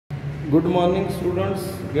Good morning students.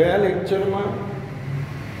 ગયા લેક્ચરમાં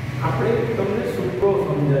આપણે તમને સૂત્રો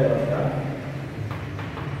સમજાવ્યા હતા.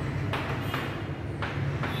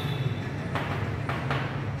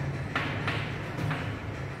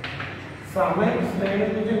 સામાયિક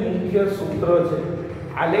શ્રેણીનું જે મુખ્ય સૂત્ર છે,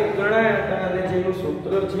 આલેખ ગણાયા હતા અને જેનું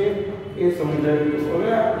સૂત્ર છે એ સમજાવ્યું. હવે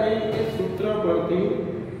આપણે એ સૂત્ર પરથી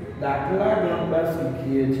દાખલા ગણતા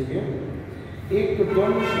શીખીએ છીએ.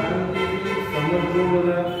 એકદમ શાંતિથી સમજો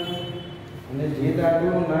બધા, અને જે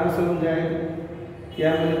દાખલો ના સમજાય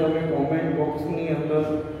ત્યાં મને તમે કોમેન્ટ બોક્સની અંદર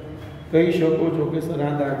કહી શકો છો કે સર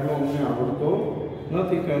આ દાખલો અમને આવડતો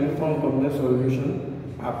નથી, કે એનું પણ તમને સોલ્યુશન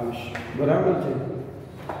આપીશ. બરાબર છે?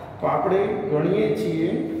 તો આપણે ગણીએ છીએ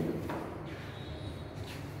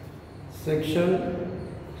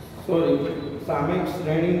સામયિક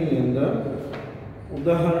શ્રેણીની અંદર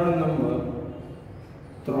ઉદાહરણ નંબર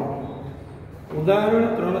 3. ઉદાહરણ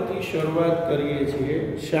 3 થી શરૂઆત કરીએ છીએ.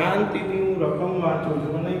 શાંતિથી હું રકમ વાંચું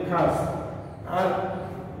છું અને ખાસ આ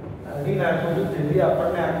આની નાખું છું જેથી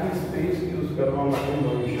આપણને આખી સ્પેસ યુઝ કરવા માટે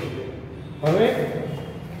મળી શકે. હવે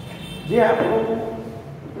જે આપણું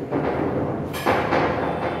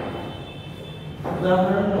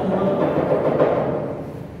ઉદાહરણ નંબર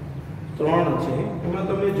 3 છે એમાં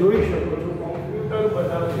તમે જોઈ શકો છો કોમ્પ્યુટર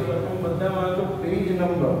બતાવતી રકમ બધામાં તો પેજ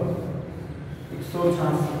નંબર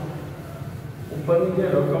 186 ઉપરની જે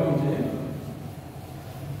રકમ છે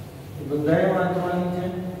એ બધાએ વાંચવાની છે.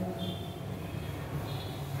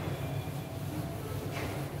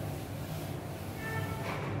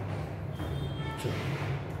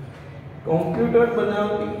 કોમ્પ્યુટર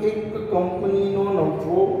બનાવતી એક કંપનીનો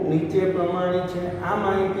નફો નીચે પ્રમાણે છે. આ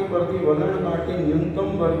માહિતી પરથી વલણ માટે ન્યૂનતમ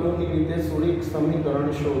વર્ગોની રીતે થોડીક સમીકરણ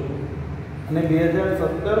શોધો અને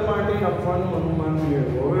 2017 માટે નફાનું અનુમાન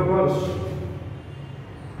મેળવો. હવે વર્ષ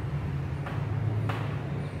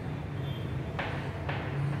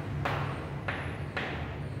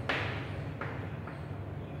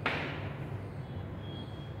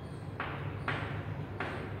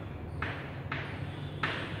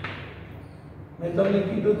મેં તમને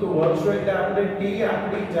કીધું તો વર્ષો એટલે આપણે ટી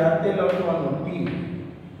આપણી જાતે લખવાનું. ટી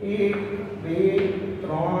 1 2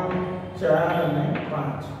 3 4 અને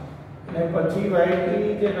 5 અને પછી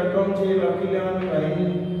વાયની જે રકમ છે એ લખી લેવાની.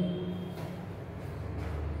 વાયની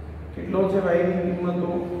કેટલો છે? વાયની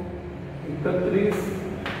કિંમતો 31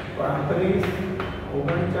 35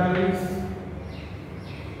 39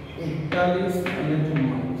 41 અને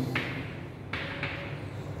 44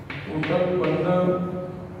 ટોટલ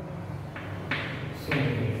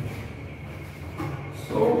 15.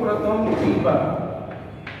 સૌપ્રથમ ટી બાર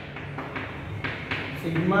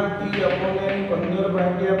સિગ્મા ટી અપોન n 15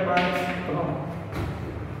 ભાગ્યા 5 3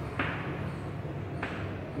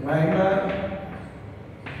 y બાર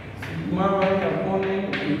સિગ્મા y અપોન n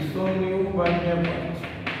 190 ભાગ્યા 5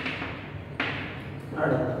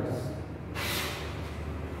 38.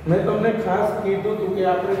 મેં તમને ખાસ કીધું હતું કે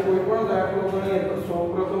આપણે કોઈ પણ દાખલો ગણીએ તો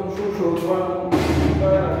સૌપ્રથમ શું શોધવાનું?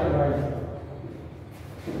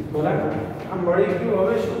 બરાબર, આ મળી ગયું.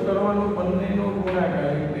 હવે શું કરવાનું? બંનેનો ગુણાકાર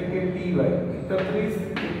એટલે કે ty 31 31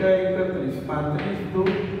 35 70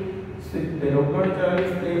 39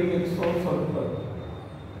 170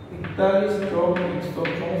 41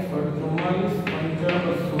 164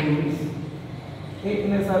 164 એક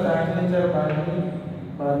ને સાથ 8 ને 4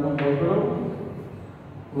 12 નો બગડો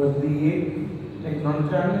વધી 1 ને 3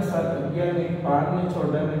 4 ને 7 11 ને 12 ને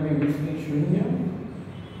 14 ને 20 ની 0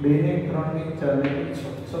 2 ને 3 ને 4 ને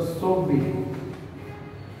 602.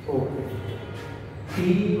 ઓકે, ty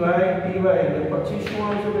એટલે પછી શું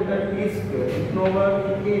આવશે બેટા? t square. 1 નો વર્ગ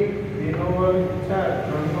 1 2 નો વર્ગ 4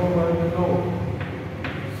 3 નો વર્ગ 9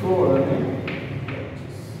 16 અને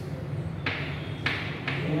 25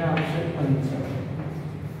 અહીંયા આવશે 55.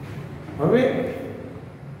 હવે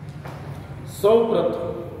સૌપ્રથમ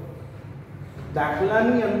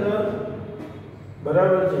દાખલાની અંદર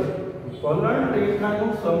બરાબર છે વલણ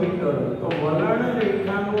રેખાનું સમીકરણ. તો વલણ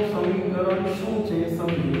રેખાનું સમીકરણ શું છે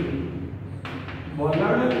સમજીએ.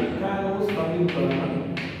 વલણ રેખાનું સમીકરણ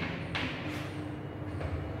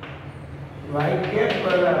y કેપ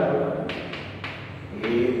બરાબર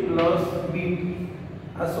a b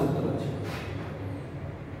આ સૂત્ર છે,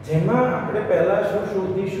 જેમાં આપણે પહેલા શું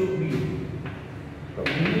શોધીશું? b. તો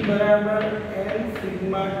b બરાબર n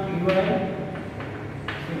sigma ty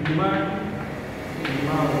sigma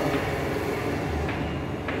sigma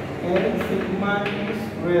n sigma t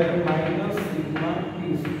square minus sigma t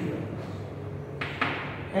square.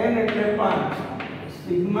 n એટલે 5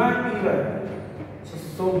 sigma ty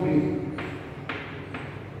 620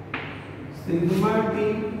 sigma t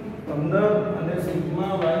 15 અને sigma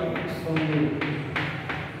y 120.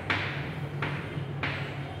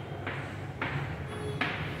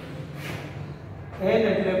 n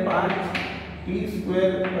એટલે 5 t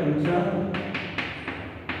સ્ક્વેર 55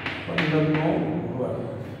 15 નો વર્ગ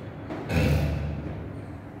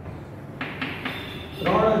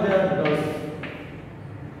 3010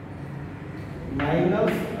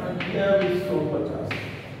 માઈનસ 2850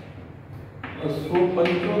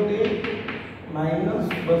 275 માઈનસ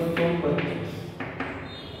 225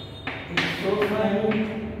 160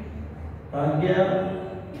 ભાગ્યા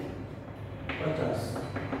 50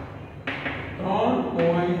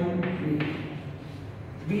 3.2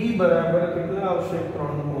 b બરાબર કેટલા આવશે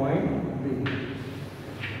 3.2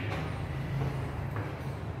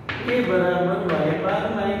 a બરાબર y બાર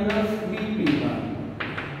માઈનસ bp બાર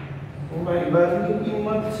y બારની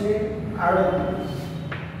કિંમત છે 38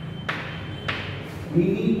 b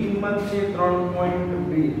ની કિંમત છે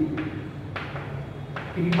 3.2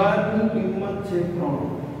 p બારની કિંમત છે 3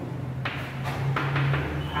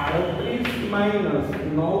 38 માઈનસ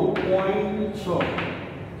 9.6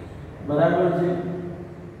 બરાબર છે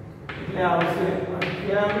એટલે આવશે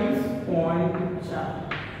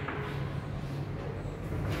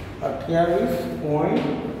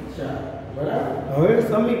 28.4 બરાબર। હવે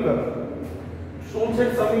સમીકરણ શું છે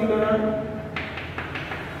સમીકરણ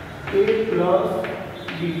a પ્લસ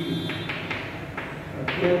b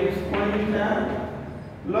 28.4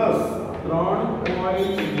 પ્લસ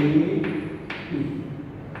 3.2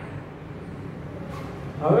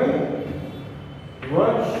 હવે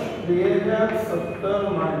વર્ષ 2017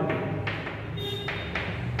 માટે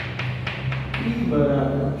p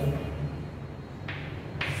બરાબર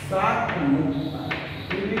 7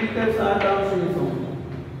 કેવી રીતે 7 આવશે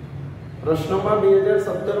પ્રશ્નમાં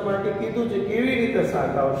 2017 માટે કીધું છે કેવી રીતે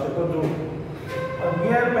 7 આવશે તો જો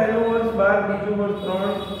 11 પહેલું વર્ષ 12 બીજું વર્ષ 3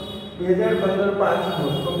 2015 પાંચમું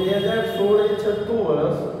વર્ષ તો 2016 એ છઠ્ઠું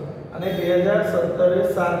વર્ષ અને 2017 એ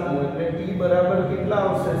સાતમું એટલે t બરાબર કેટલા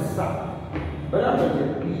આવશે 7 બરાબર છે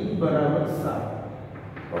t બરાબર 7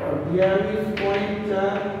 તો 28.4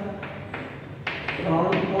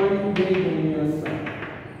 3.2 ગુણ્યા 7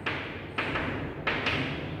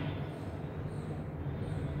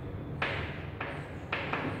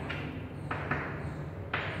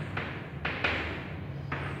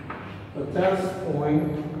 50.8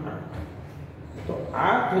 તો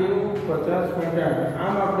આ થયું 50.8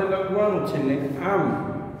 આમ આપણે લખવાનું છે ને આમ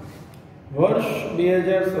વર્ષ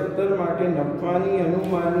 2017 માટે નફાની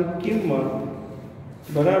અનુમાનિત કિંમત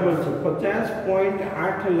બરાબર છે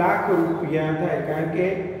 50.8 લાખ રૂપિયા થાય કારણ કે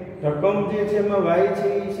રકમ જે છે એમાં y છે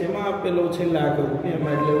એ શેમાં આપેલો છે લાખ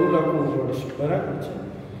રૂપિયામાં એટલે એવું લખવું પડશે બરાબર છે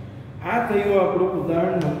આ થયું આપણું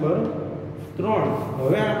ઉદાહરણ નંબર 3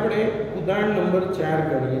 હવે આપણે ઉદાહરણ નંબર 4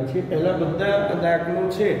 કરીએ છીએ પહેલા બધા દાખલો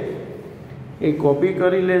છે એ કોપી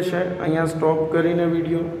કરી લેશે અહીંયા સ્ટોપ કરીને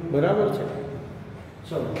વિડિયો બરાબર છે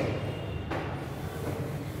ચલો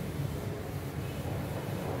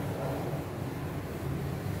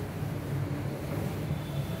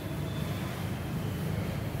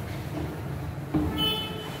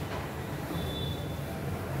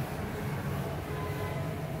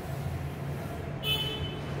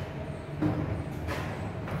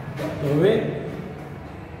હવે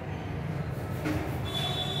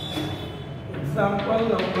એક્ઝામ્પલ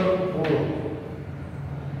નંબર 4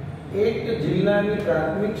 એક જિલ્લાની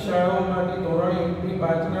પ્રાથમિક શાળાઓમાંથી ધોરણ 1 થી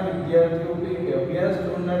 5 ના વિદ્યાર્થીઓ પૈકી અભ્યાસ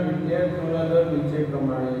કરનાર વિદ્યાર્થીઓના દર નીચે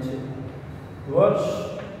પ્રમાણે છે વર્ષ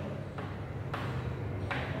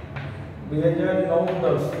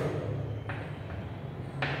 2009-10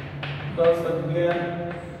 10-11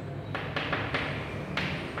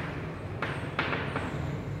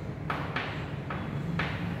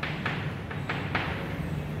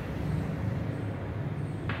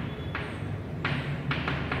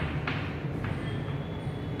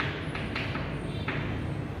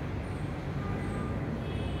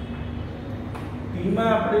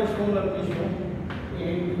 માં આપણે શું લખીશું 1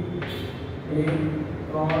 2 3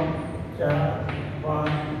 4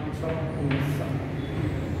 5 6 7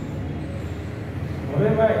 હવે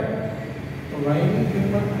ભાઈ તો y ની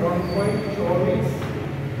કિંમત 3.24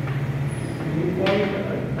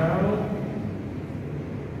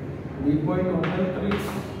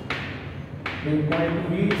 2.98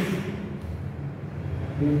 2.29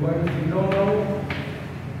 2.20 2.09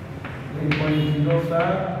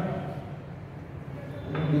 2.07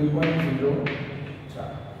 2.04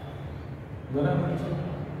 બરાબર છે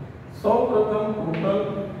સૌ પ્રથમ ટોટલ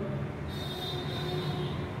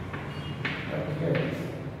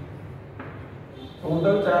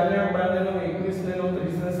टोटल 4 ने 8 12 ने 21 ने 9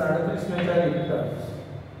 30 ने 37 ने 4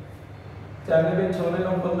 41 4 ने 6 ने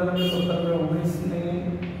 9 15 ने 17 ने 19 ने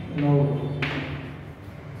 9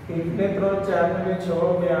 1 ने 3 4 ने 6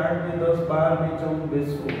 2 8 2 10 12 2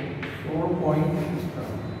 14 2 16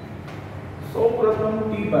 16.45 સૌ પ્રથમ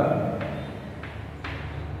ટી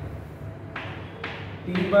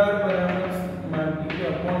બાર બરાબર ટી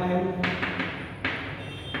અપોન એમ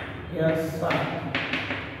યા 7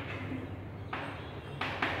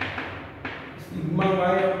 સિગ્મા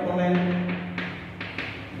વાય અપોન એન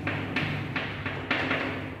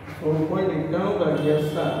 16.91 ભાગ્યા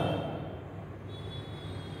 7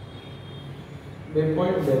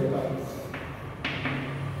 2.42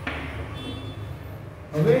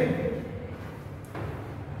 હવે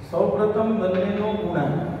સૌપ્રથમ બંનેનો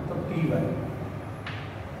ગુણાંક તો ty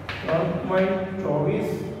 3.24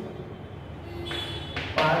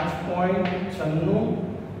 5.96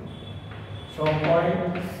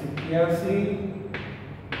 6.87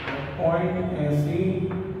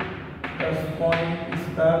 8.80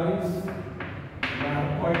 10.45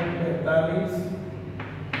 12.42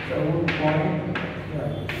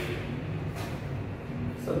 14.42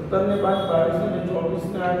 17 ને 5 22 ને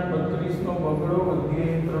 24 ને 8 32 નો બગડો વધીએ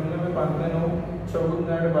 3 ને 5 ને 9 14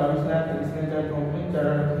 ને 8 22 ને 8 30 ને 4 34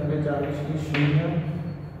 ને 4 40 ની 0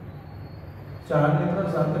 4 ને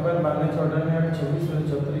 3 7 ને 5 12 ને 6 18 ને 8 26 ને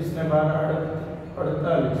 36 ને 12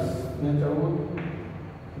 48 ને 14 62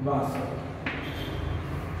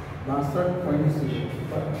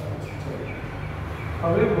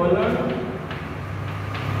 હવે વલણ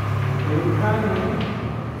રેખાનું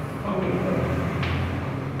સમીકરણ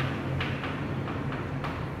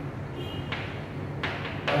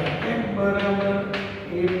बराबर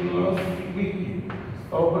a plus b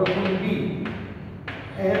सौप्रथम b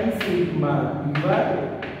n sigma dy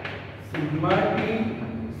sigma t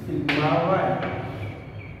sigma y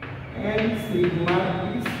n sigma t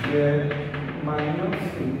square minus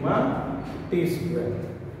sigma t square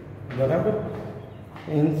बराबर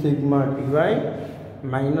n sigma dy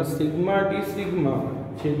minus sigma t sigma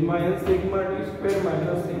छेदमा n sigma t square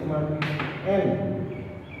minus sigma t n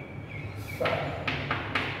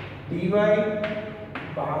dy 62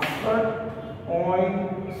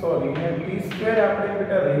 ને t square આપણે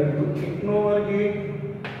બેટા રહી ગયું 1 નો વર્ગ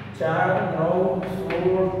 4 9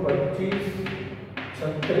 16 25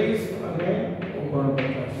 36 અને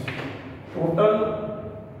 49 total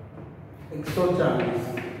 140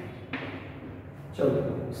 ચલો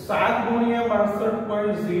 7 ગુણ્યા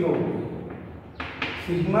 62.0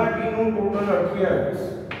 સિગ્મા t નું ટોટલ 28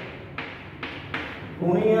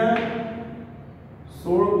 ગુણ્યા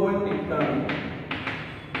 16.91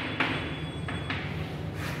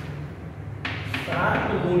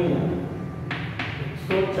 7 गुणिया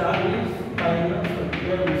 140 माइनस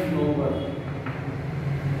 28 નો વર્ગ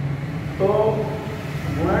તો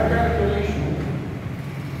ગુણાકાર કરીશું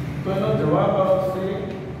તો એનો જવાબ આવશે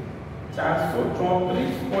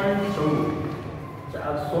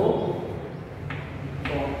 434.14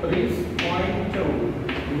 434.14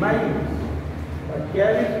 માઈનસ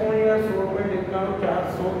 28 ગુણ્યા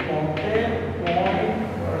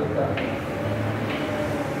 16.91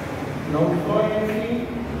 448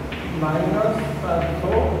 માઈનસ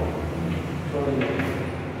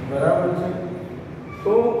 744 બરાબર છે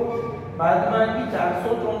તો બાદબાકી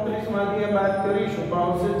 434 માંથી બાદ કરીશું તો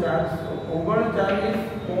આવશે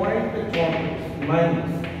 439.34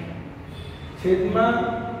 માઈનસ છેદમાં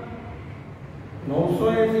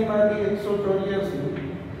 980 માંથી 184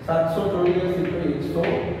 784 તો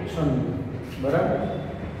 196 બરાબર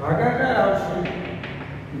ભાગાકાર આવશે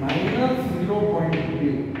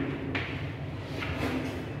 -0.2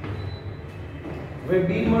 હવે b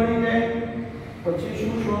મળી જાય પછી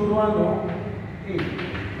શું શોધવાનો a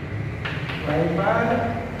y બાર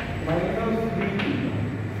 -b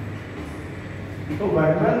તો y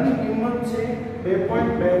બાર ની કિંમત છે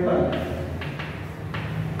 2.42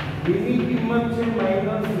 b ની કિંમત છે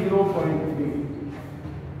 -0.2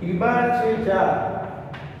 t બાર છે 4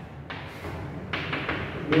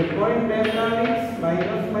 2.42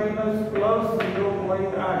 minus minus plus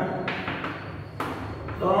 0.8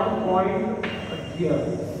 3.28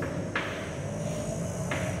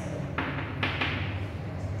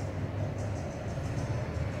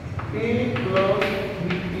 a plus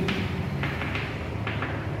bt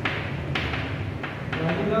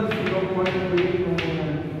minus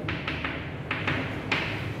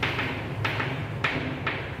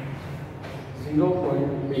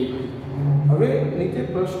 0.2 હવે નીચે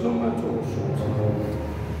પ્રશ્નોમાં જોશું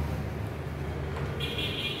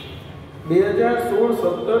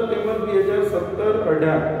 2016-17 તેમજ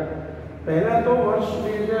 2017-18 પહેલા તો વર્ષ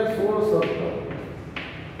 2016-17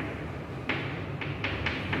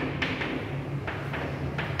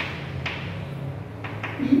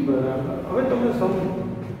 p બરાબર હવે તમે સમજો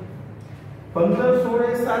 15-16 એ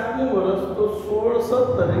 7મું વર્ષ તો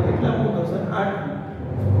 16-17 એ કેટલામું થશે 8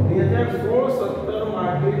 2016-17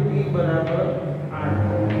 માટે t બરાબર 8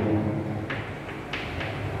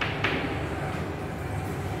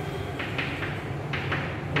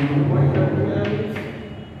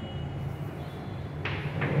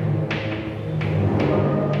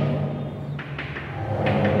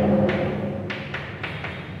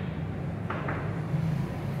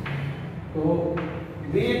 તો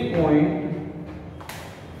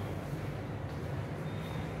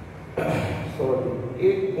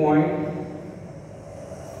 1.62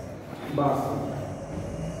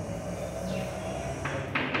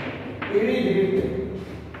 એવી જ રીતે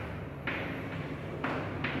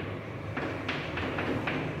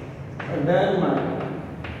 18 માં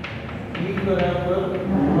t બરાબર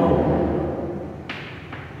 9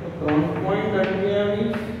 તો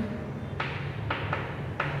 3.28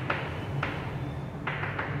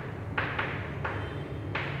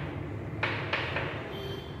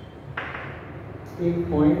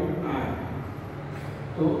 1.8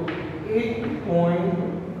 तो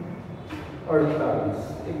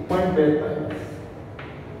 1.42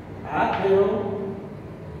 આ થયો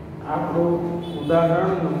આપણો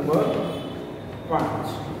ઉદાહરણ નંબર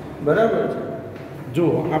 5 બરાબર છે। જો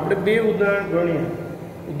આપણે બે ઉદાહરણ ગણ્યા,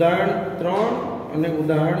 ઉદાહરણ 3 અને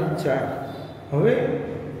ઉદાહરણ 4। હવે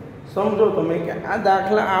સમજો તમે કે આ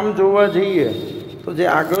દાખલા આમ જોવા જઈએ તો જે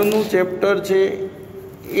આગળનું ચેપ્ટર છે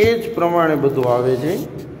એ જ પ્રમાણે બધું આવે છે।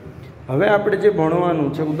 હવે આપણે જે ભણવાનું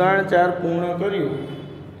છે ઉદાહરણ 4 પૂર્ણ કર્યું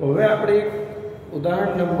તો હવે આપણે એક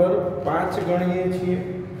ઉદાહરણ નંબર 5 ગણીએ છીએ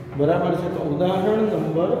બરાબર છે। તો ઉદાહરણ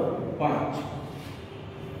નંબર 5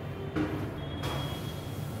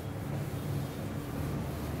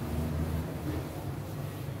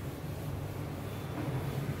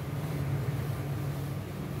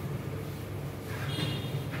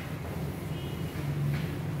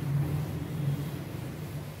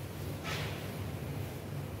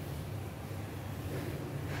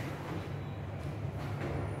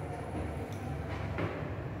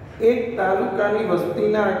 એક તાલુકાની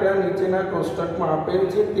વસ્તીના આંકડા નીચેના કોષ્ટકમાં આપેલ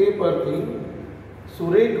છે તે પરથી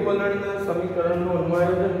સુરેખ વલણના સમીકરણનું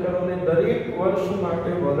અન્વયન કરો અને દરેક વર્ષ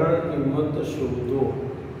માટે વલણ કિંમત શોધો।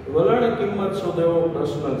 વલણ કિંમત શોધો એવો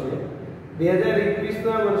પ્રશ્ન છે।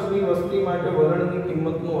 2021ના વર્ષની વસ્તી માટે વલણની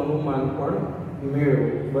કિંમતનું અનુમાન પણ મેળવો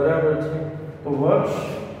બરાબર છે। તો વર્ષ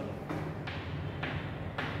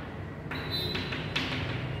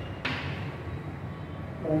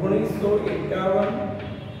 1951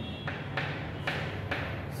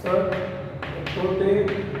 71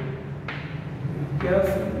 81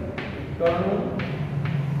 91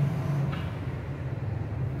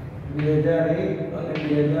 2001 અને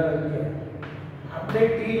 2011 આપણે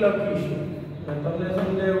ટી લખીશું અને તમને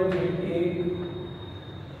સમજાયું છે 1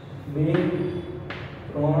 2 3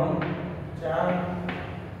 4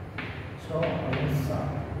 6 અને 7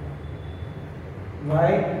 y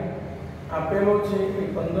આપેલો છે કે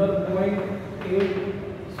 15.1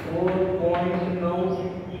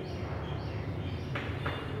 16.9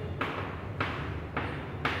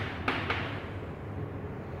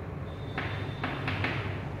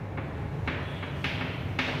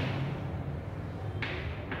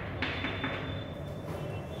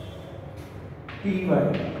 TY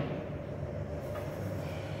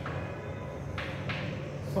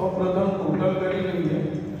સૌપ્રથમ ટોટલ કરી લઈએ।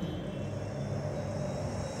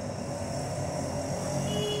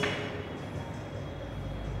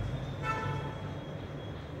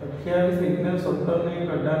 28 1 ને 17 ને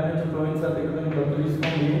 18 ને 24 સાથે 32 નો 2 3 ને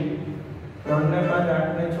 5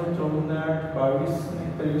 8 ને 6 14 ને 8 22 ને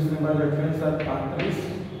 23 ને 5 28 7 35 3 ને 4 1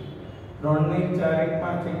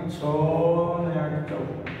 5 1 6 ને 8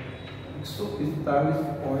 14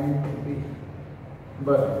 145.2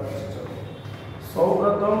 બરાબર છે।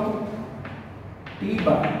 સૌપ્રથમ ટી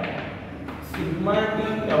બાર સિગ્મા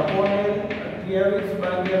ટી અપોન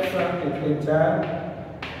 28/7 એટલે 4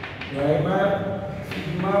 y બાર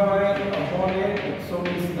સિગ્મા y અપોન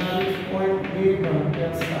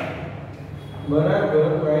 145.2/7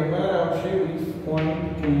 બરાબર y બાર આવશે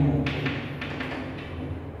 20.74।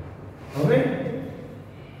 હવે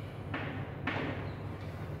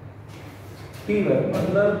टी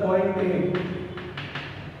 15.1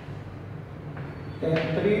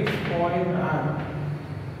 33.8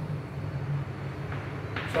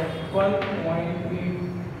 56.2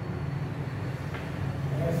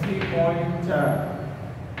 80.4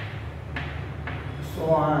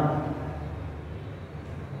 108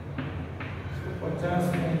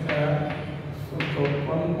 150 ને 4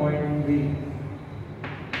 154.2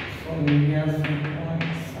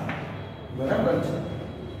 189.7 બરાબર છે।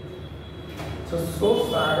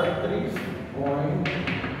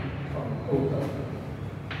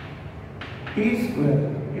 637.8 ટી સ્ક્વેર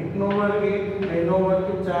 1 નો વર્ગ 1 2 નો વર્ગ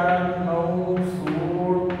 4 9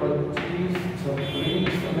 16 25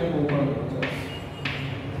 26 અને 49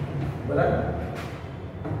 બરાબર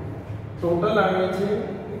ટોટલ આવે છે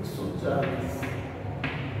 140.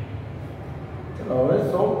 ચલો હવે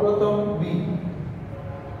સૌપ્રથમ બી.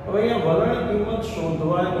 હવે અહીંયા વલણ કિંમત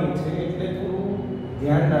શોધવાની છે એટલે થોડું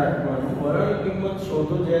ધ્યાન રાખવાનું. વલણ કિંમત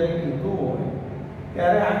શોધો જ્યારે કીધું હોય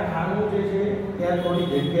ત્યારે આ ખાનું જે છે ત્યાં થોડી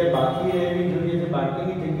જગ્યા બાકી રહેવી જોઈએ છે.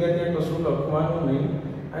 બાકીની જગ્યા ત્યાં કશું લખવાનું નહીં.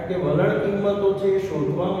 કારણ કે વલણ કિંમતો છે એ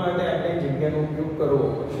શોધવા માટે આપણે જગ્યાનો ઉપયોગ કરવો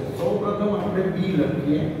પડશે. સૌપ્રથમ આપણે બી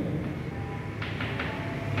લખીએ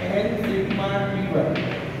n sigma dy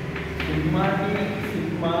sigma t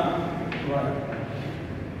sigma y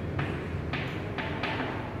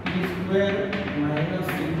t square minus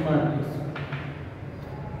sigma t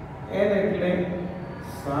n એટલે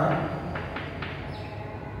 7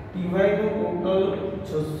 dy નું total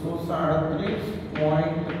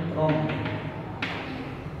 637.3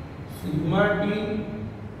 sigma t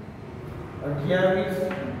 28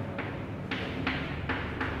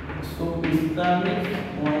 145.2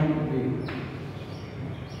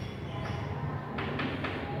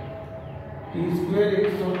 t square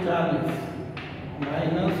 140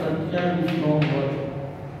 minus 28 નો વર્ગ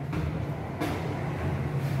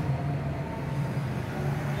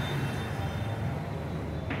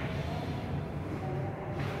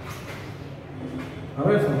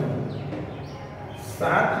હવે સમજો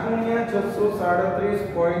 7 ગુણ્યા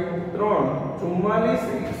 637.3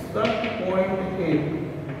 4461.1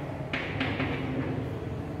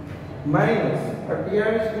 माइनस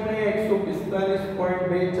 28 गुणिया 145.2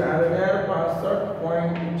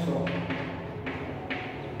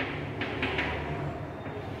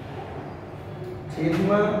 4065.6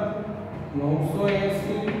 छेदમાં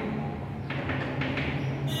 980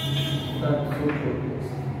 724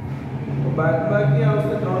 तो બાદબાકી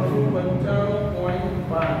આવશે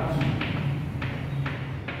 395.5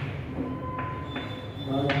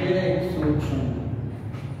 ભાગ્યા 196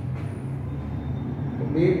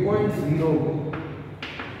 2.0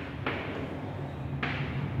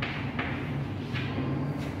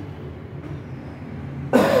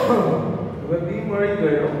 હવે બી મળી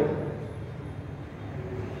ગયો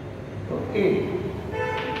તો a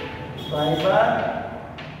y bar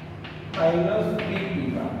minus b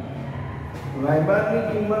bar y બાર ની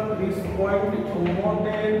કિંમત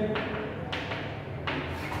 30.74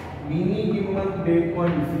 b ની કિંમત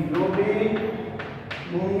 2.02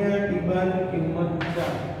 गुणिया टी बार की कीमत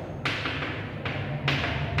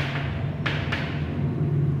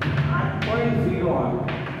 8.08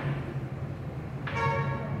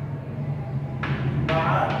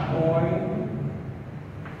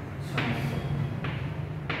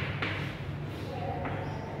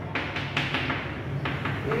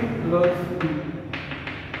 प्लस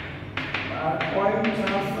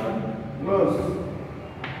 8.66 प्लस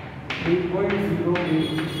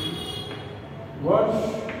 2.08 वर्ष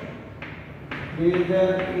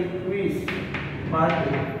 2021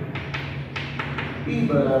 માટે t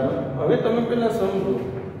બરાબર. હવે તમે પહેલા સમજો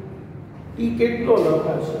t કેટલો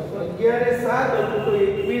લખાશે. તો 11 એ 7 હતું તો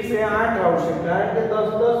 21 એ 8 આવશે કારણ કે 10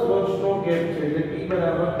 વર્ષનો ગેપ છે એટલે t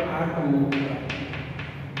બરાબર 8 મૂકવા.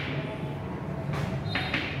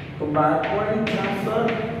 તો 12.66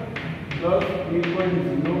 પ્લસ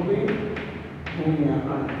 2.02 ગુણ્યા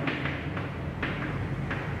 8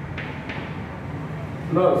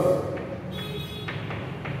 प्लस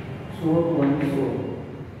 16.16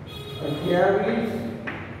 28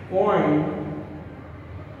 point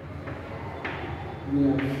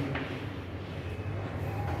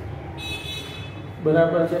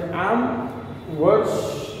बराबर है. आम वर्ष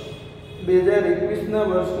 2021 ना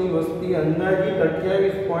वर्षनी वस्ती अंदाजित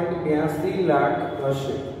 28.82 लाख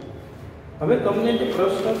हशे. हवे तमने जे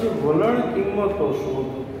प्रश्न छे वलण किंमतो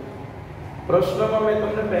शोधो. प्रश्न में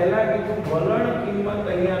तुमने पहला कीधु वलण किंमत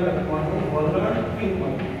अहींया लखवानुं. वलण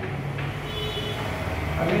किंमत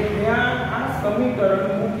अने त्यां आ समीकरण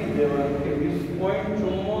मूकी देवानुं के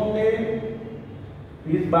 20.74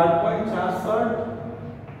 12.66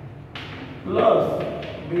 प्लस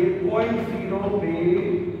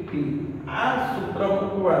 2.02t आ सूत्र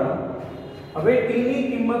मूकवानुं. हवे t ની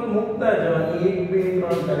કિંમત મૂકતા જવાની 1 2 3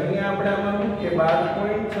 4 અહીંયા આપણે આમાં મૂકીએ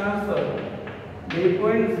 12.66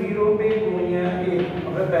 2.02 गुणिया 1.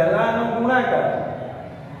 હવે પહેલા આનો ગુણાકાર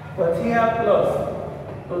પછી આ પ્લસ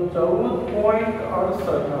તો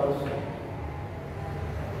 14.68 આવશે.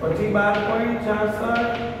 પછી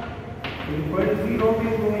 12.66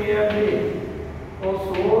 2.02 ગુણ્યા 2 તો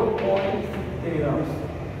 16.70 આવશે.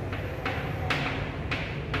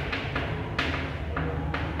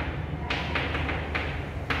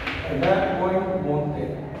 18.72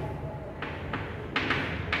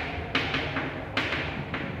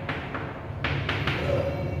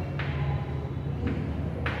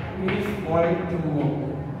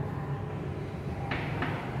 20.74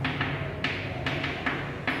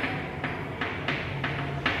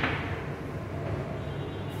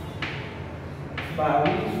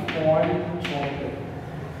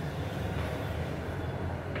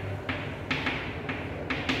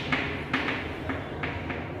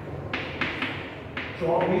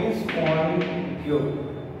 22.76 24.11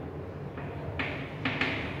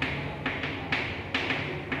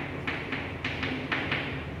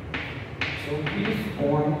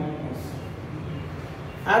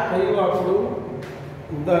 આ થયું આપણું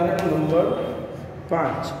ઉદાહરણ નંબર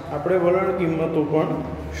 5. આપણે વલણ કિંમતો પણ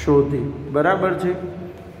શોધી. બરાબર છે.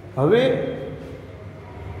 હવે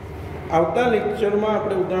આવતા લેક્ચરમાં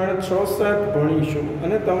આપણે ઉદાહરણ 6-7 ભણીશું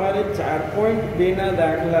અને તમારે 4.2 ના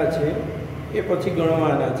દાખલા છે એ પછી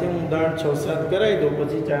ગણવાના છે. હું ઉદાહરણ 6-7 કરાવી દઉં,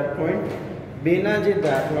 પછી 4.2 ના જે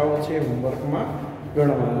દાખલાઓ છે હોમવર્કમાં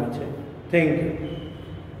ગણવાના છે. Thank you.